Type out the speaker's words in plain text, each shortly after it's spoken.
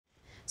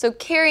So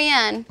Carrie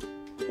Ann,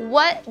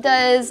 what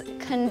does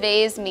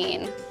conveys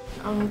mean?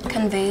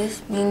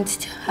 Conveys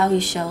means how he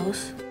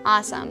shows.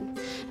 Awesome.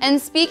 And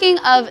speaking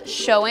of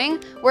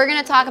showing, we're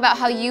gonna talk about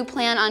how you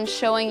plan on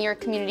showing your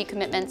community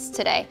commitments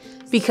today.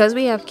 Because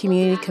we have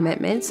community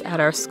commitments at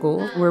our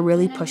school, we're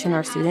really pushing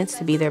our students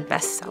to be their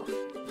best self.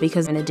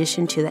 Because in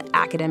addition to the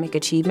academic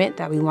achievement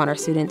that we want our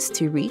students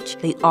to reach,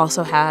 they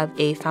also have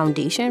a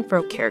foundation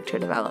for character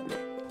development.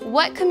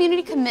 What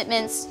community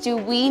commitments do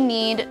we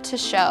need to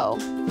show?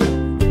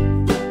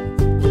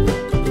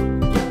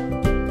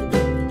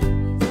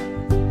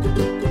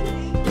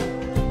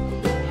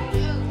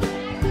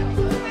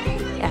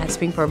 At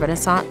Springfield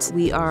Renaissance,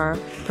 we are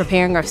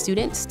preparing our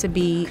students to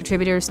be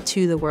contributors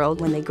to the world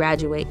when they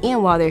graduate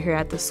and while they're here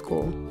at the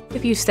school.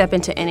 If you step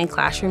into any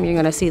classroom, you're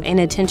going to see an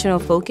intentional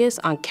focus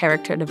on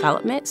character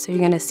development, so you're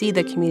going to see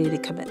the community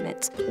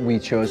commitments. We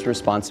chose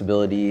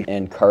responsibility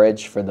and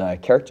courage for the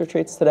character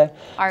traits today.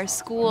 Our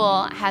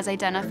school has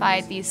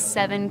identified these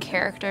 7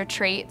 character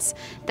traits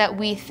that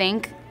we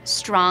think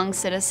strong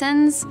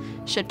citizens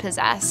should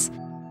possess: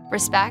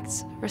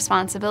 respect,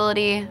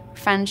 responsibility,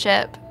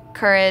 friendship,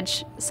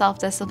 courage,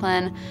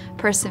 self-discipline,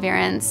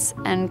 perseverance,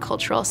 and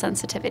cultural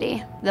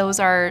sensitivity.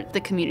 Those are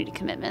the community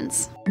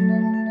commitments.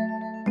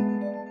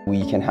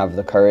 We can have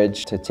the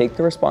courage to take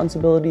the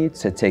responsibility,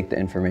 to take the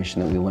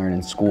information that we learn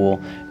in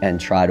school and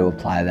try to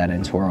apply that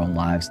into our own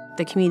lives.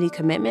 The community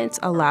commitments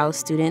allow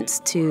students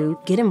to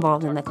get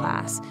involved in the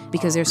class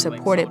because they're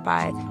supported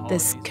by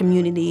this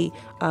community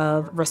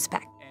of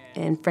respect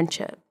and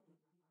friendship.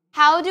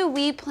 How do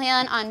we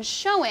plan on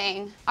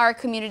showing our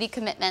community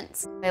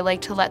commitments? I like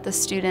to let the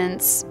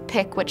students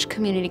pick which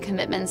community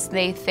commitments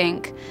they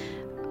think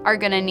are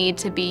going to need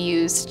to be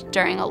used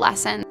during a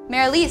lesson.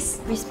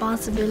 Marylise.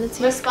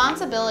 Responsibility.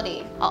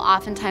 Responsibility. I'll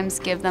oftentimes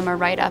give them a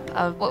write-up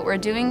of what we're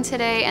doing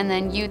today, and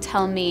then you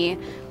tell me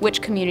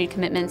which community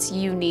commitments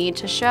you need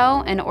to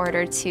show in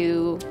order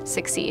to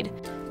succeed.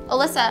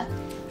 Alyssa.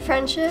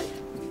 Friendship.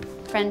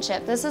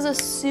 Friendship. This is a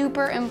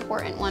super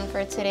important one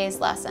for today's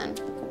lesson.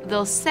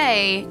 They'll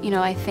say, you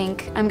know, I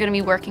think I'm gonna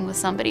be working with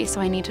somebody,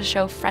 so I need to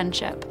show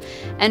friendship.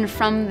 And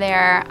from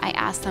there, I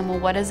ask them, well,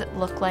 what does it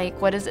look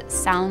like? What does it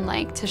sound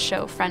like to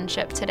show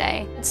friendship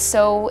today? It's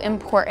so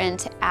important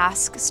to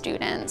ask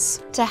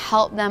students to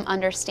help them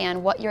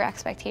understand what your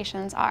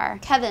expectations are.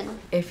 Kevin.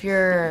 If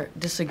you're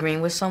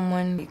disagreeing with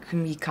someone, you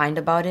can be kind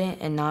about it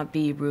and not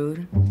be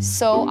rude.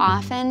 So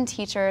often,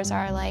 teachers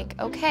are like,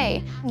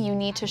 okay, you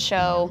need to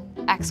show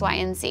X, Y,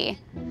 and Z.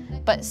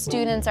 But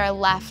students are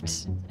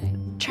left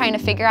trying to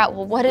figure out,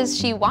 well, what does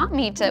she want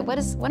me to, what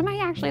am I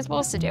actually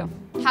supposed to do?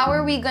 How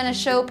are we gonna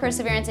show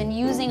perseverance in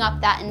using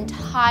up that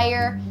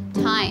entire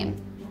time?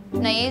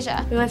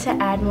 Nyasia. We want to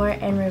add more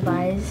and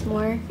revise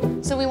more.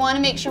 So we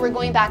wanna make sure we're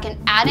going back and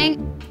adding.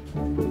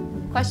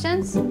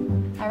 Questions?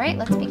 All right,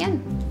 let's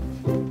begin.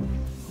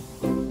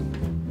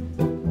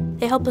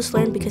 They help us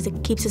learn because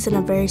it keeps us in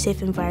a very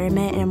safe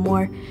environment and a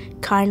more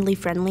kindly,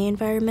 friendly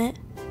environment,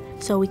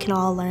 so we can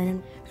all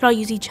learn. We can all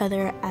use each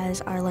other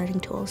as our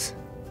learning tools.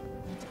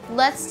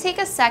 Let's take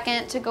a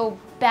second to go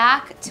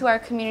back to our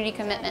community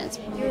commitments.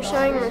 You're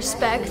showing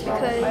respect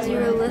because you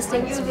were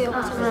listening to the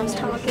whole time I was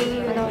talking,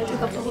 even though I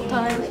took up the whole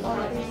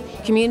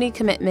time. Community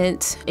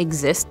commitments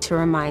exist to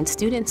remind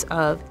students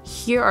of,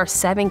 here are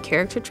 7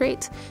 character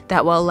traits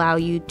that will allow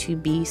you to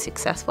be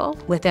successful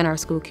within our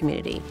school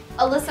community.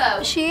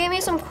 Alyssa. She gave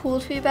me some cool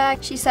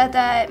feedback. She said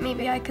that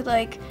maybe I could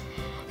like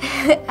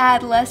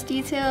add less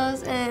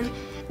details and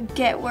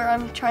get where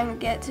I'm trying to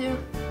get to.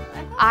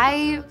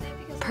 I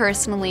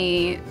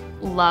personally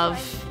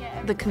love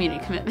the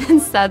community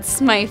commitments. That's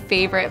my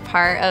favorite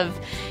part of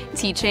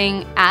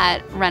teaching at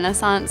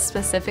Renaissance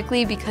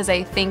specifically, because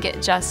I think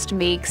it just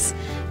makes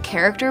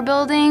character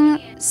building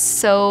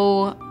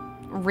so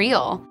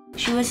real.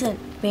 She wasn't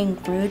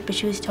being rude, but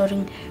she was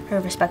telling her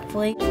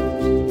respectfully.